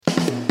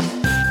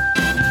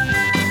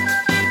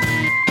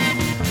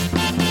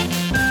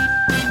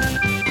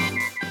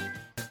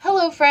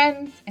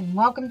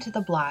welcome to The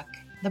Block,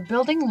 the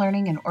Building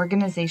Learning and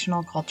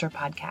Organizational Culture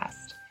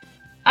podcast.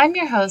 I'm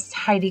your host,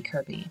 Heidi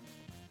Kirby.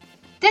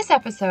 This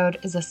episode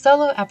is a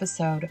solo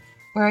episode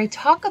where I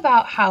talk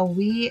about how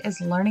we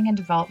as learning and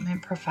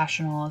development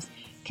professionals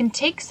can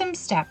take some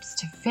steps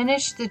to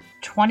finish the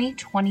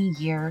 2020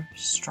 year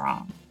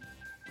strong.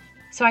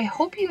 So I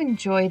hope you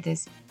enjoy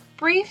this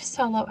brief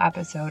solo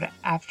episode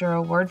after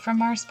a word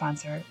from our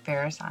sponsor,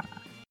 Verasana.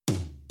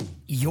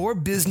 Your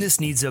business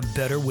needs a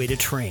better way to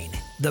train.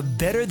 The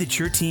better that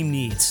your team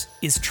needs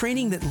is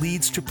training that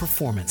leads to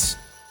performance.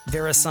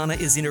 Verasana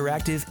is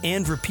interactive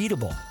and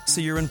repeatable,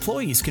 so your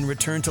employees can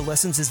return to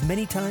lessons as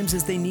many times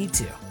as they need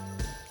to.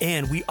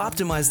 And we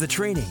optimize the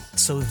training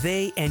so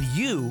they and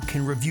you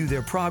can review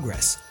their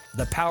progress.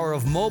 The power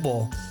of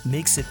mobile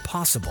makes it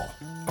possible.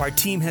 Our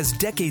team has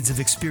decades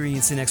of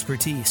experience and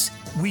expertise.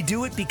 We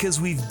do it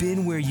because we've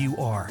been where you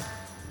are.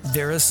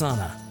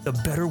 Verasana, the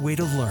better way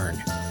to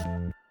learn.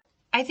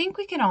 I think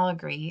we can all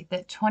agree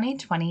that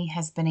 2020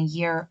 has been a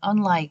year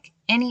unlike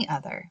any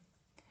other.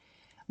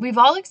 We've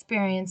all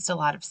experienced a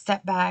lot of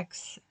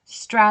setbacks,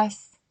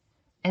 stress,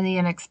 and the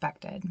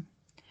unexpected.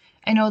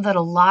 I know that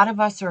a lot of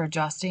us are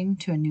adjusting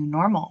to a new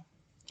normal.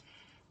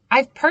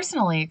 I've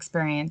personally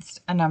experienced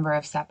a number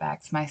of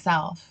setbacks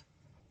myself.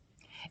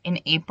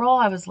 In April,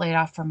 I was laid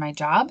off from my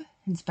job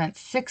and spent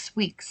 6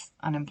 weeks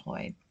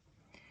unemployed.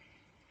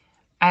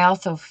 I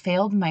also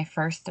failed my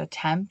first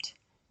attempt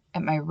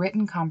at my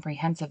written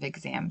comprehensive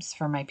exams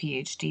for my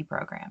PhD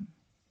program.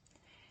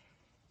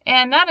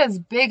 And not as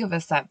big of a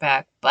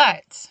setback,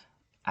 but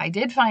I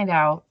did find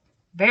out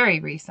very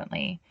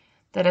recently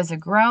that as a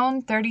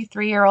grown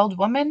 33-year-old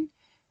woman,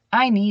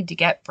 I need to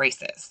get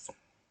braces.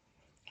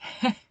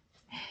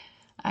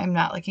 I'm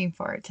not looking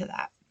forward to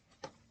that.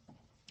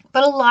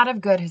 But a lot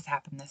of good has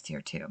happened this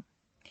year too.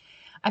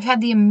 I've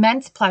had the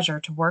immense pleasure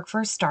to work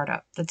for a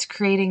startup that's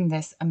creating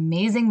this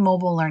amazing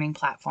mobile learning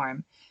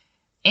platform.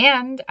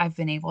 And I've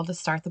been able to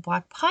start the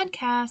Block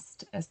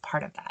podcast as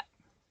part of that.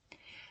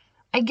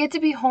 I get to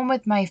be home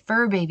with my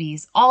fur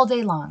babies all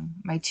day long,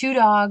 my 2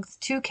 dogs,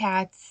 2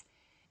 cats,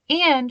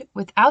 and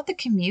without the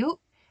commute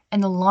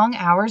and the long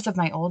hours of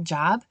my old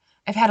job,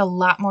 I've had a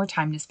lot more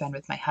time to spend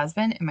with my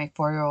husband and my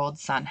 4-year-old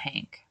son,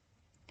 Hank.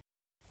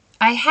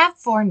 I have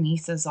 4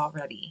 nieces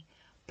already,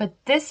 but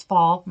this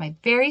fall, my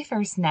very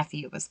first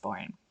nephew was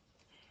born.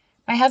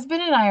 My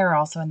husband and I are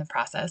also in the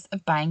process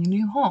of buying a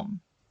new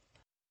home.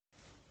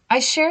 I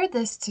share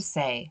this to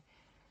say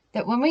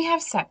that when we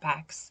have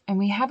setbacks and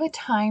we have a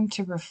time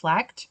to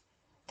reflect,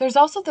 there's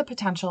also the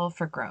potential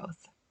for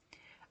growth.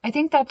 I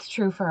think that's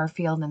true for our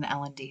field in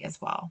L&D as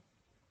well.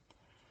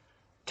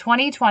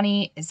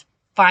 2020 is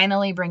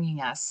finally bringing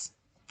us,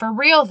 for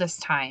real this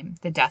time,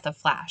 the death of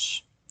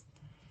Flash.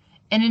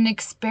 And an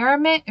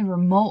experiment in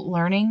remote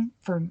learning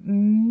for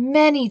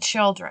many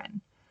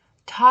children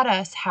taught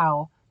us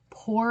how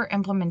poor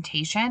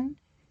implementation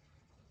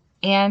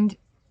and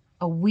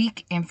a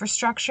weak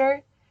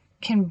infrastructure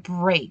can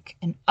break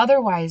an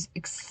otherwise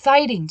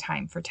exciting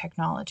time for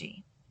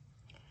technology.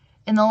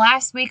 In the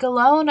last week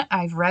alone,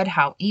 I've read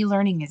how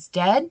e-learning is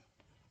dead,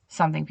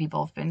 something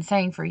people have been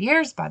saying for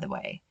years, by the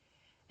way,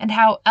 and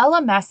how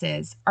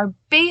LMSs are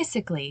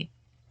basically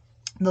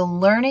the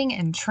learning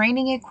and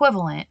training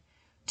equivalent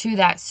to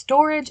that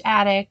storage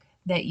attic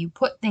that you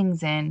put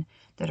things in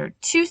that are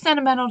too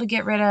sentimental to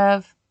get rid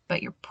of,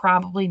 but you're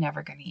probably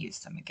never going to use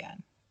them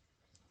again.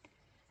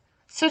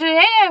 So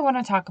today I want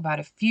to talk about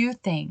a few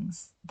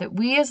things that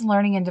we as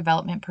learning and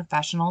development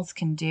professionals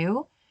can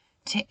do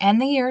to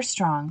end the year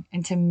strong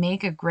and to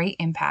make a great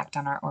impact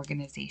on our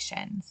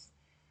organizations.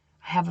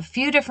 I have a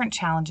few different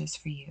challenges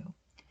for you,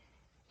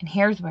 and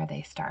here's where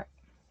they start.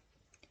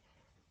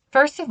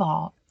 First of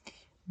all,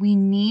 we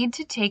need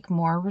to take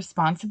more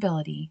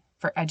responsibility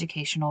for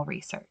educational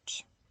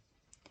research.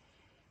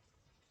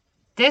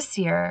 This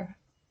year,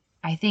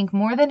 I think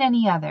more than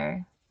any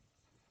other,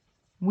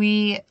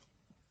 we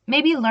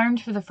maybe learned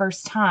for the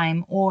first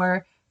time,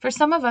 or for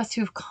some of us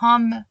who've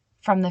come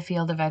from the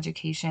field of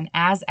education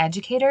as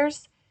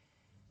educators,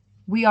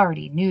 we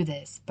already knew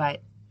this,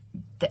 but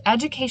the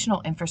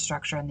educational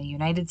infrastructure in the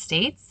United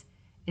States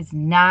is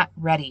not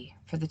ready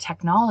for the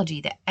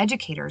technology that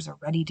educators are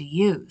ready to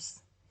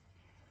use.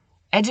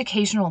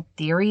 Educational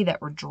theory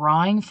that we're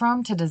drawing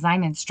from to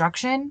design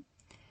instruction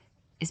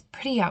is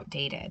pretty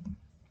outdated.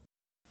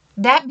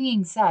 That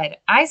being said,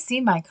 I see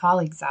my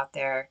colleagues out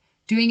there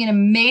doing an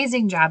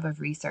amazing job of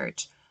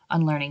research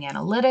on learning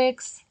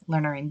analytics,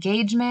 learner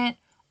engagement,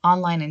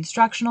 online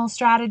instructional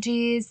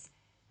strategies.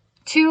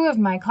 2 of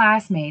my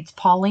classmates,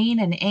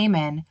 Pauline and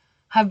Eamon,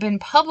 have been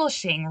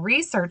publishing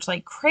research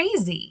like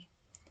crazy.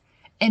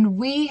 And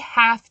we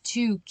have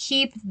to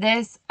keep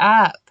this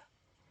up.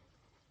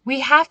 We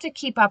have to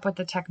keep up with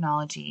the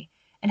technology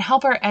and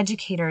help our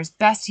educators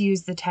best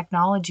use the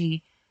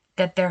technology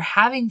that they're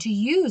having to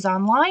use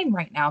online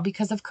right now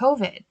because of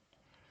COVID.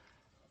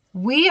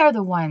 We are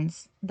the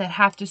ones that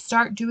have to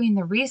start doing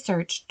the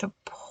research to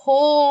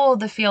pull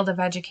the field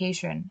of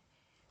education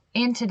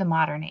into the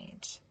modern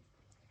age.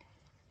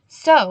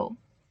 So,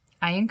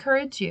 I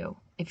encourage you,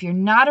 if you're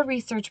not a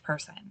research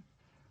person,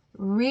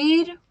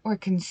 read or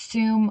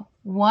consume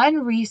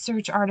one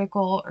research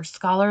article or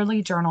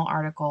scholarly journal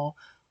article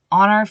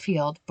on our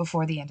field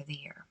before the end of the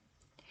year.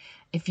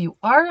 If you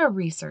are a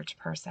research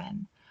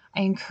person,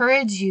 I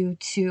encourage you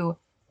to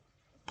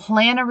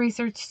plan a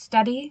research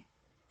study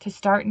to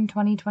start in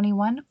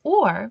 2021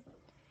 or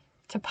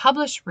to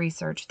publish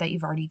research that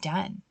you've already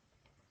done.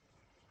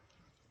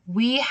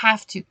 We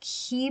have to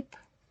keep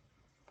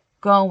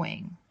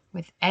going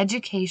with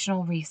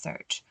educational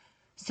research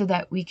so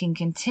that we can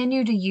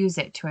continue to use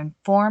it to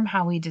inform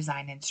how we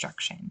design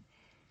instruction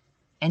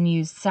and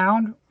use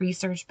sound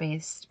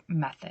research-based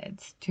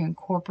methods to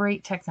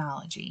incorporate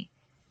technology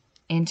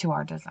into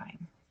our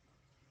design.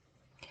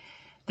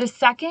 The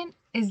second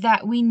is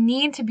that we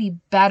need to be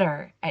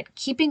better at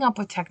keeping up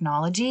with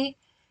technology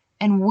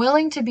and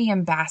willing to be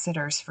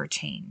ambassadors for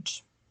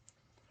change.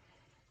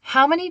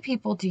 How many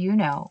people do you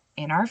know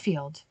in our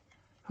field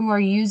who are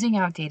using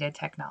outdated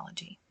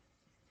technology?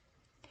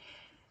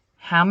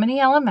 How many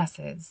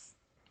LMSs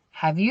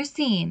have you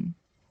seen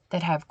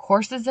that have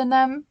courses in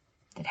them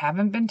that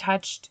haven't been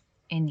touched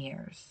in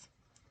years?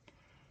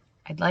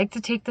 I'd like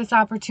to take this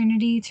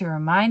opportunity to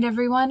remind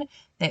everyone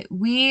that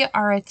we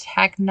are a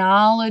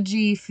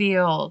technology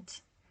field.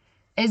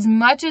 As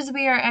much as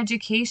we are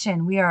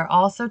education, we are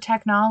also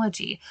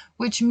technology,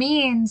 which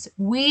means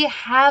we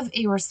have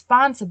a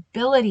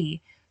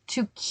responsibility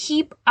to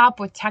keep up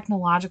with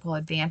technological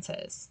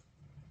advances.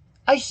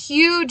 A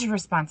huge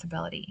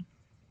responsibility.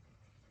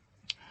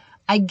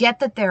 I get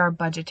that there are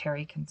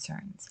budgetary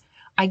concerns.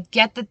 I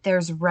get that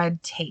there's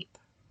red tape.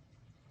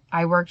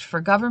 I worked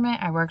for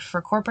government, I worked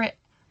for corporate,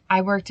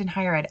 I worked in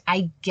higher ed.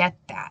 I get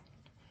that.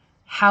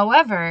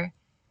 However,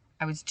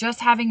 I was just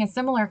having a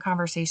similar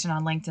conversation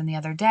on LinkedIn the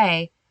other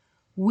day.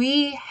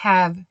 We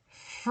have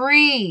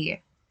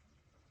free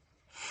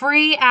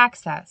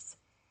access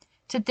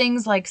to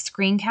things like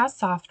screencast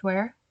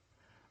software,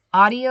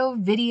 audio,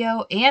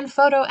 video, and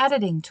photo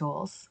editing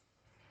tools,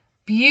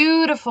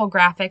 beautiful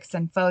graphics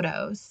and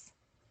photos.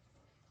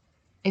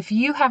 If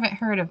you haven't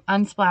heard of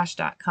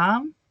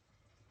unsplash.com,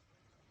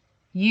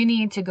 you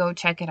need to go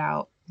check it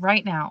out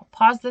right now.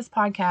 Pause this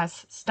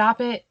podcast,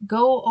 stop it,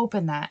 go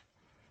open that,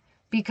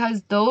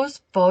 because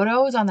those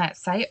photos on that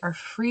site are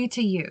free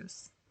to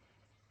use.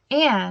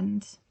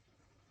 And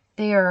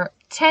they are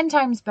 10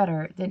 times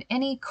better than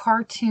any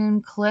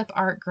cartoon clip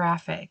art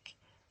graphic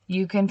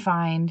you can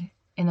find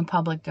in the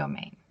public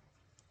domain.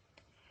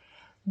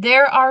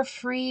 There are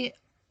free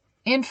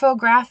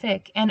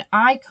infographic and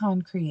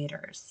icon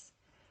creators,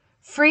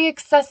 free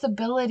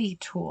accessibility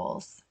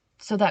tools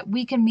so that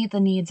we can meet the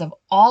needs of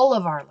all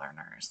of our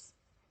learners.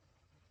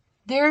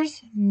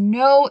 There's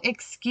no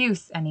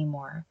excuse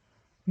anymore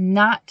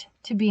not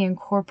to be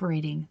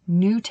incorporating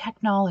new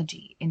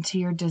technology into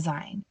your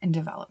design and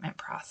development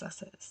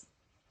processes.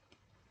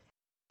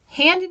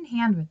 Hand in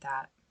hand with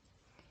that,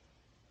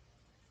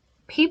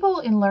 people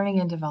in learning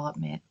and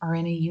development are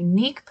in a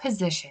unique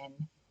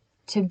position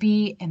to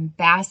be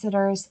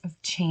ambassadors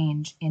of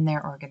change in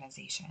their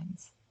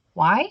organizations.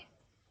 Why?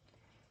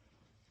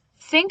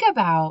 Think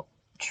about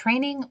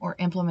training or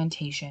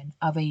implementation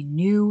of a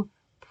new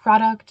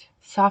product,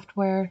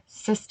 software,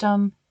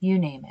 system, you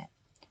name it.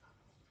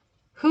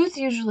 Who's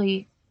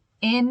usually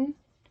in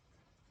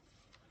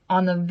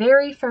on the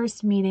very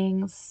first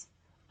meetings,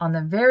 on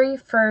the very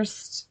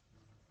first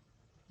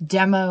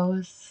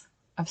demos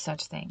of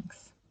such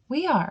things?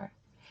 We are,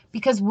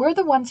 because we're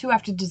the ones who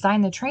have to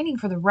design the training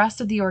for the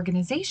rest of the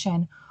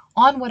organization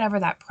on whatever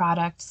that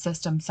product,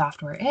 system,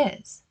 software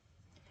is.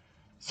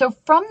 So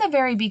from the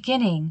very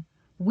beginning,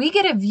 we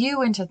get a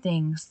view into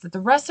things that the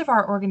rest of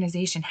our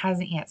organization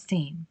hasn't yet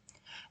seen.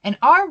 And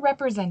our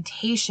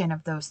representation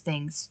of those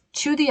things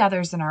to the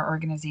others in our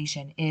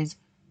organization is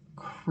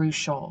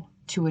crucial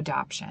to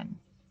adoption.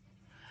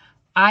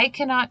 I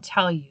cannot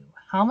tell you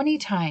how many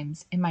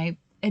times in my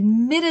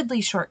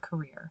admittedly short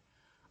career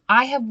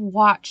I have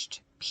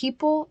watched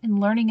people in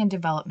learning and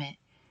development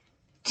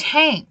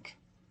tank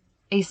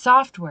a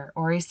software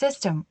or a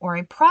system or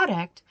a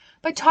product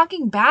by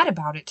talking bad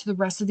about it to the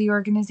rest of the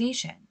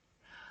organization.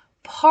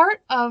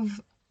 Part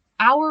of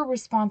our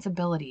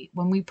responsibility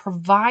when we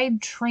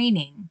provide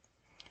training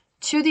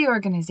to the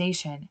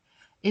organization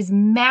is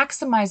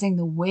maximizing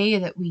the way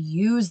that we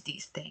use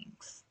these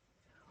things.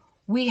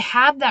 We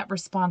have that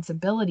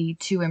responsibility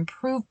to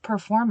improve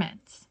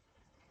performance.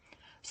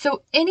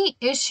 So any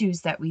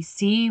issues that we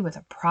see with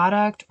a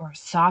product or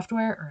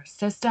software or a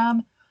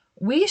system,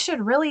 we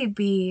should really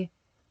be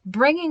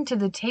bringing to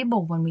the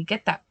table when we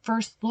get that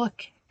first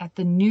look at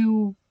the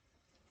new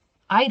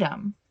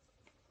item.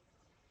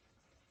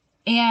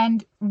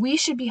 And we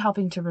should be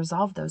helping to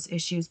resolve those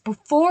issues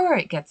before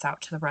it gets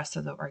out to the rest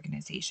of the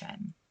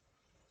organization.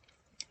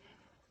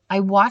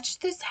 I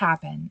watched this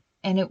happen,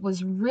 and it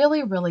was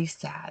really, really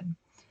sad.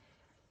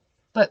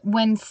 But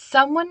when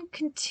someone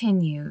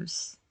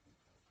continues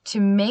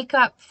to make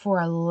up for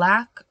a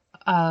lack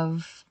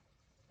of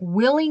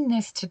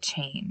willingness to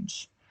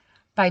change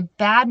by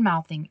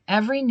bad-mouthing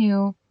every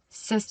new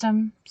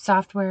system,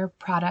 software,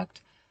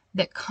 product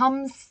that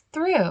comes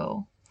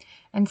through,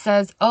 and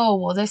says, oh,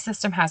 well, this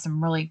system has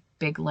some really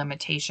big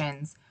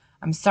limitations.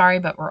 I'm sorry,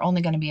 but we're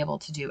only going to be able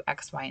to do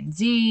X, Y, and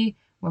Z.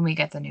 When we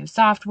get the new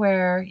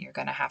software, you're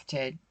going to have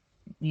to,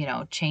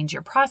 change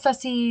your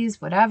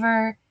processes,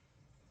 whatever.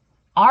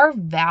 Our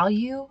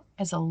value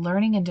as a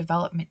learning and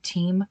development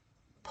team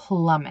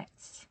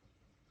plummets.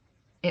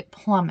 It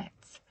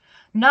plummets.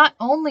 Not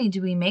only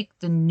do we make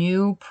the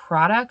new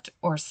product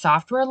or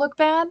software look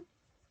bad,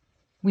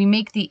 we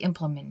make the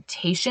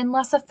implementation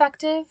less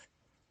effective,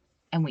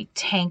 and we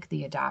tank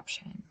the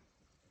adoption.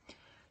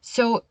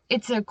 So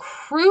it's a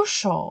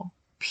crucial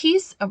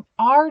piece of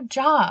our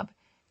job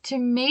to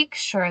make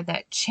sure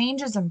that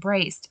change is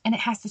embraced, and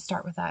it has to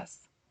start with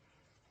us.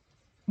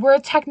 We're a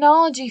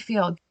technology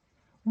field.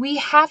 We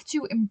have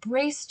to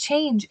embrace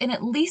change and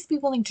at least be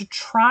willing to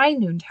try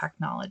new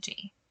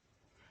technology.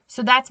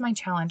 So that's my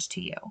challenge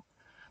to you.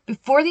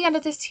 Before the end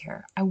of this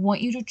year, I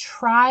want you to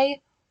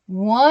try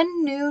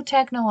one new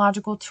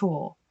technological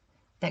tool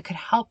that could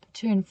help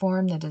to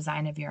inform the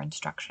design of your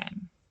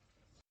instruction.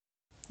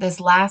 This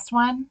last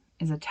one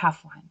is a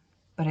tough one,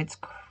 but it's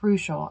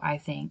crucial, I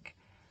think,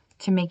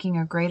 to making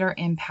a greater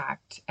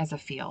impact as a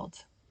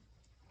field.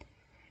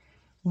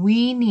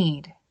 We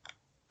need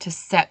to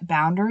set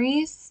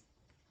boundaries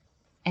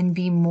and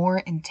be more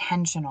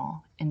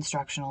intentional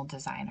instructional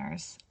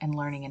designers and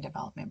learning and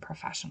development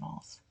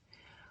professionals.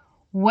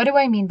 What do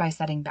I mean by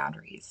setting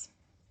boundaries?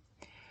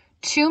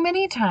 Too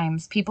many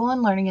times, people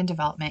in learning and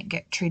development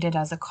get treated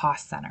as a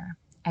cost center,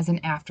 as an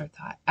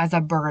afterthought, as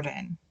a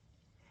burden.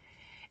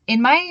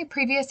 In my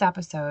previous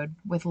episode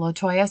with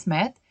LaToya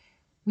Smith,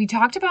 we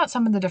talked about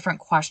some of the different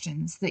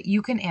questions that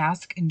you can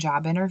ask in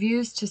job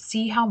interviews to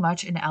see how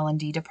much an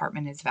L&D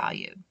department is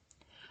valued.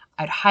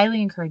 I'd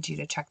highly encourage you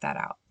to check that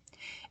out.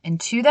 And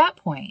to that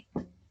point,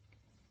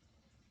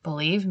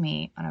 believe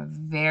me, on a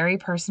very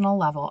personal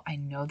level, I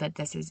know that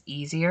this is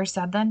easier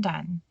said than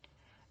done,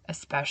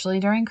 especially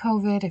during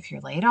COVID. If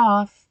you're laid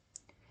off,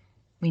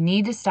 we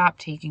need to stop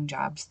taking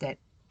jobs that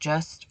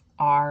just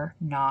are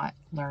not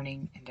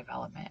learning and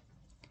development.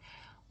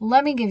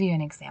 Let me give you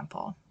an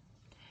example.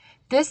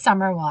 This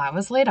summer, while I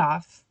was laid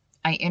off,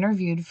 I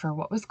interviewed for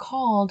what was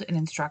called an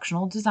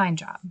instructional design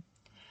job.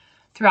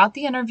 Throughout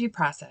the interview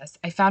process,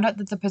 I found out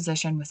that the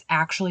position was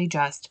actually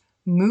just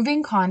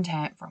moving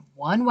content from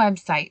one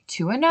website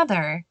to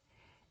another,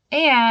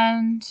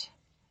 and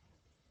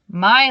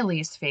my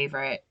least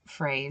favorite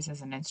phrase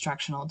as an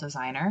instructional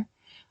designer,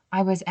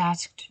 I was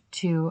asked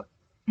to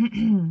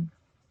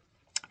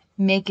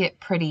make it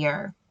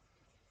prettier.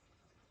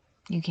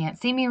 You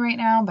can't see me right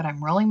now, but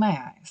I'm rolling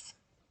my eyes.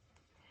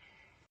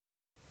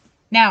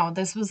 Now,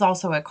 this was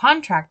also a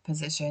contract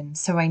position,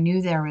 so I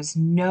knew there was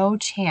no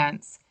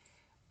chance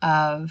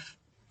of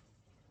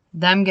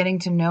them getting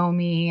to know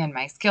me and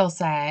my skill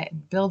set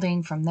and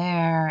building from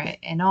there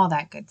and all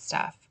that good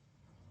stuff.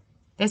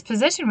 This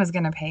position was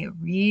going to pay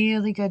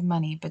really good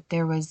money, but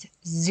there was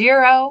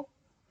zero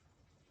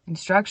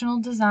instructional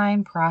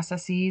design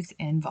processes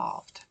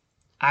involved.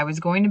 I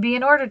was going to be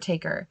an order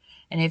taker,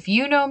 and if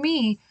you know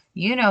me,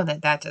 you know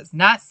that that does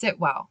not sit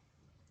well.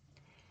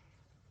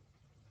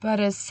 But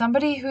as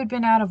somebody who'd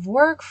been out of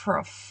work for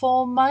a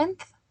full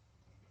month,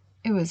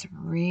 it was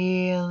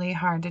really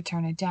hard to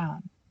turn it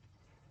down.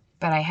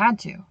 But I had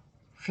to,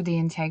 for the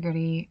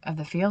integrity of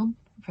the field,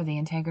 for the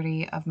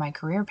integrity of my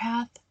career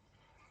path.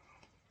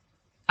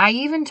 I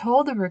even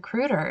told the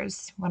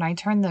recruiters when I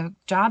turned the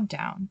job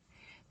down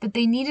that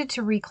they needed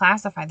to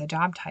reclassify the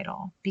job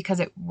title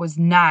because it was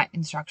not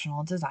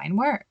instructional design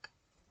work.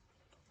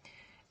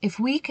 If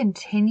we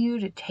continue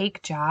to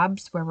take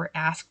jobs where we're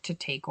asked to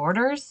take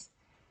orders,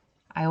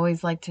 I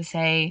always like to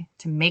say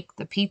to make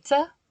the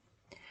pizza,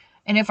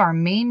 and if our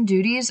main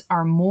duties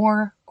are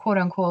more quote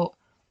unquote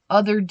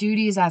other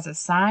duties as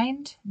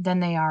assigned than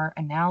they are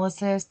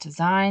analysis,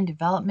 design,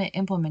 development,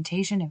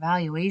 implementation,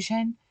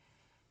 evaluation,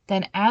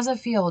 then as a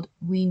field,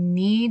 we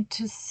need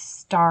to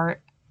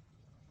start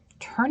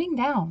turning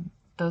down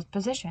those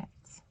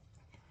positions.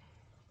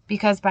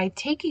 Because by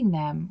taking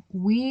them,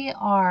 we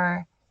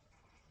are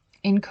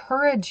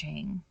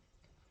encouraging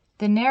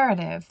the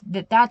narrative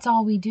that that's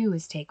all we do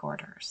is take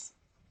orders.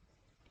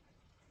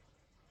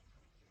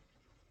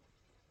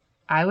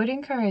 I would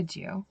encourage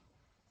you,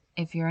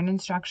 if you're an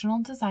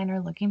instructional designer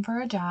looking for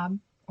a job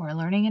or a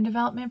learning and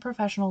development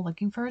professional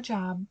looking for a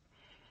job,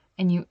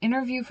 and you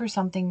interview for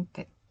something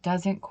that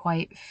doesn't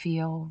quite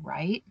feel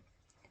right,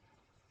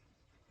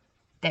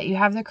 that you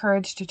have the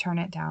courage to turn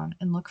it down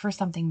and look for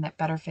something that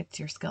better fits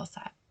your skill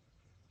set.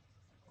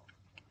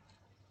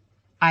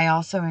 I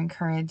also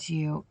encourage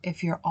you,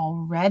 if you're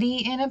already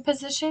in a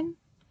position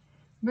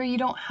where you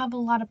don't have a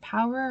lot of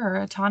power or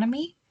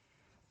autonomy,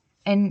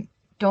 and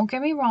don't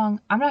get me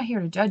wrong, I'm not here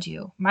to judge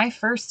you. My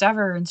first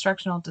ever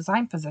instructional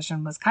design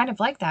position was kind of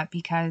like that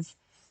because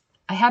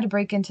I had to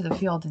break into the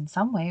field in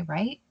some way,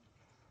 right?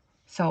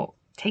 So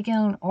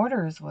taking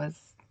orders was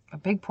a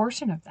big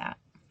portion of that.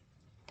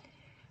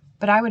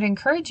 But I would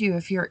encourage you,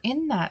 if you're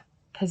in that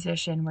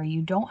position where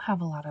you don't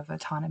have a lot of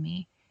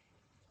autonomy,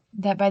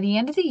 that by the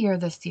end of the year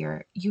this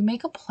year, you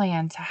make a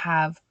plan to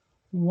have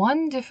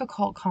one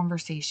difficult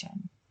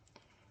conversation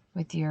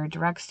with your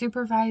direct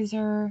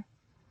supervisor,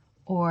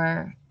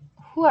 or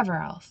whoever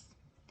else,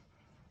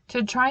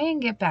 to try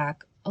and get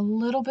back a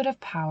little bit of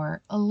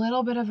power, a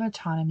little bit of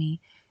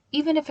autonomy,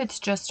 even if it's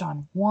just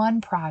on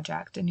one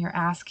project and you're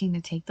asking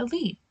to take the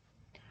lead,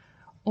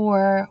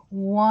 or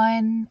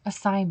one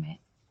assignment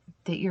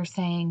that you're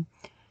saying,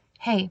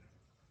 hey,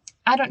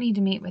 I don't need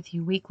to meet with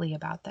you weekly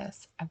about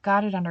this. I've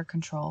got it under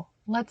control.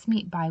 Let's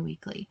meet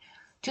bi-weekly.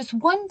 Just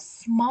one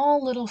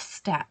small little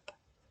step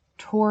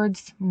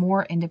towards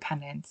more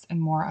independence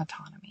and more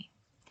autonomy.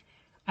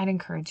 I'd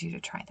encourage you to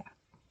try that.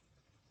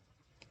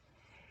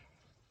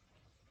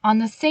 On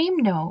the same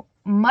note,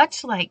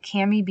 much like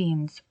Cami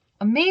Bean's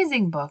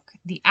amazing book,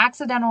 The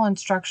Accidental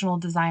Instructional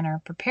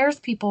Designer Prepares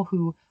People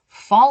Who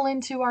Fall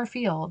Into Our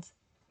Fields,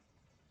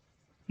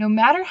 no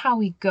matter how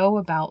we go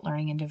about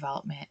learning and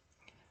development,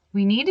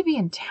 we need to be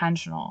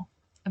intentional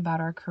about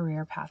our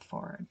career path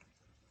forward.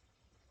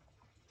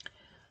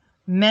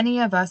 Many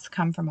of us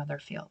come from other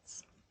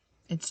fields.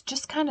 It's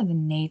just kind of the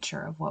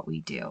nature of what we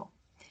do.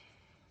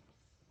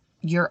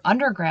 Your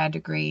undergrad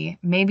degree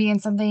may be in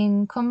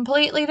something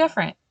completely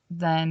different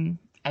than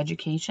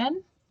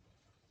education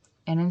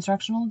and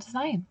instructional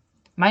design.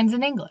 Mine's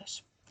in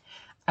English.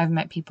 I've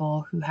met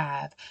people who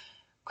have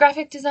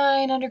graphic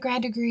design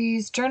undergrad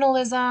degrees,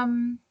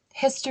 journalism,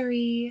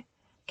 history,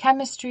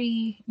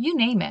 chemistry, you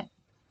name it.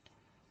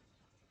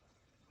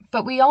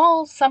 But we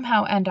all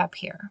somehow end up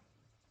here.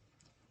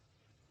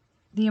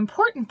 The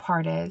important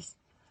part is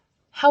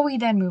how we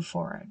then move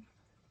forward.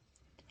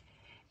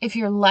 If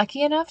you're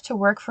lucky enough to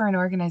work for an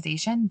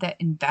organization that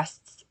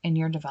invests in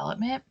your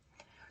development,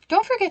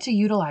 don't forget to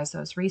utilize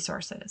those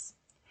resources.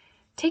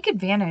 Take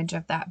advantage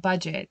of that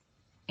budget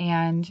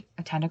and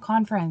attend a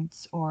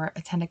conference or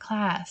attend a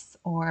class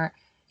or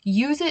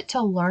use it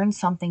to learn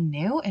something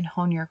new and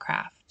hone your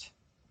craft.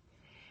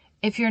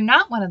 If you're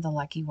not one of the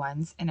lucky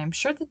ones, and I'm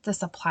sure that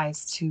this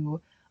applies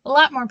to a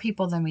lot more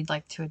people than we'd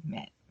like to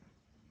admit,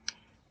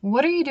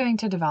 what are you doing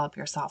to develop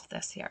yourself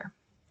this year?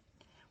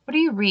 What are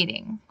you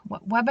reading?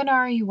 What webinar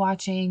are you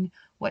watching?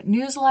 What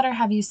newsletter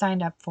have you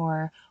signed up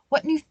for?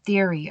 What new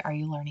theory are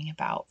you learning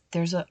about?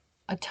 There's a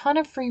ton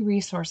of free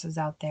resources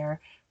out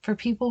there for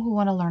people who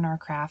want to learn our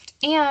craft.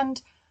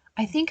 And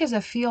I think as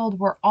a field,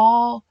 we're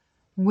all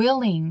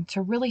willing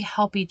to really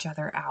help each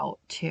other out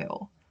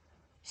too.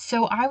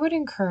 So I would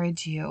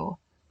encourage you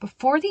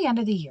before the end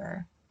of the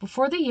year,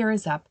 before the year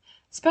is up,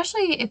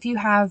 especially if you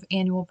have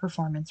annual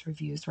performance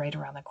reviews right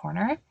around the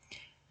corner,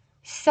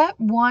 set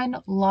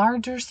one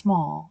large or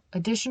small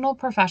additional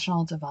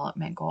professional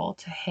development goal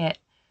to hit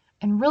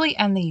and really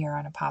end the year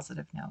on a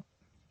positive note.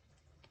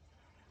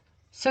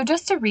 So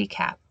just to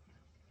recap,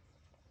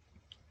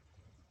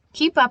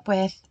 keep up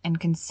with and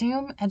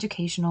consume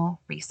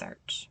educational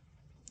research.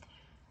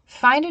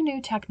 Find a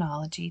new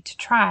technology to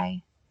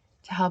try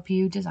to help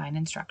you design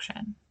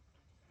instruction.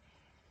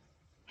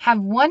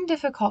 Have one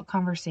difficult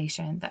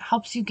conversation that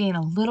helps you gain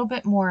a little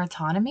bit more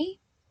autonomy.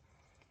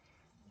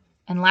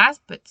 And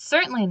last but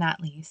certainly not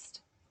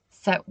least,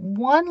 set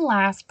one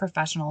last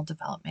professional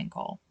development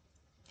goal.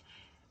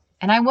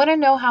 And I want to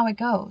know how it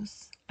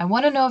goes. I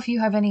want to know if you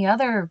have any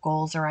other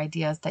goals or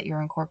ideas that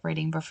you're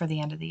incorporating before the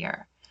end of the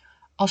year.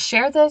 I'll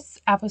share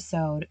this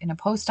episode in a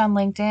post on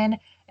LinkedIn,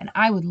 and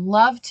I would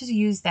love to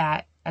use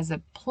that as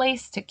a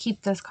place to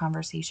keep this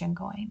conversation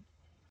going.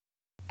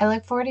 I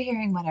look forward to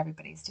hearing what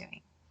everybody's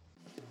doing.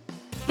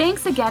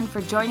 Thanks again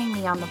for joining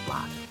me on the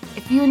blog.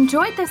 If you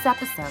enjoyed this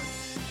episode,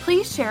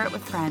 please share it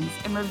with friends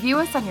and review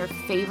us on your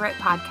favorite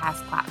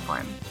podcast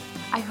platform.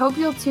 I hope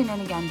you'll tune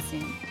in again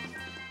soon.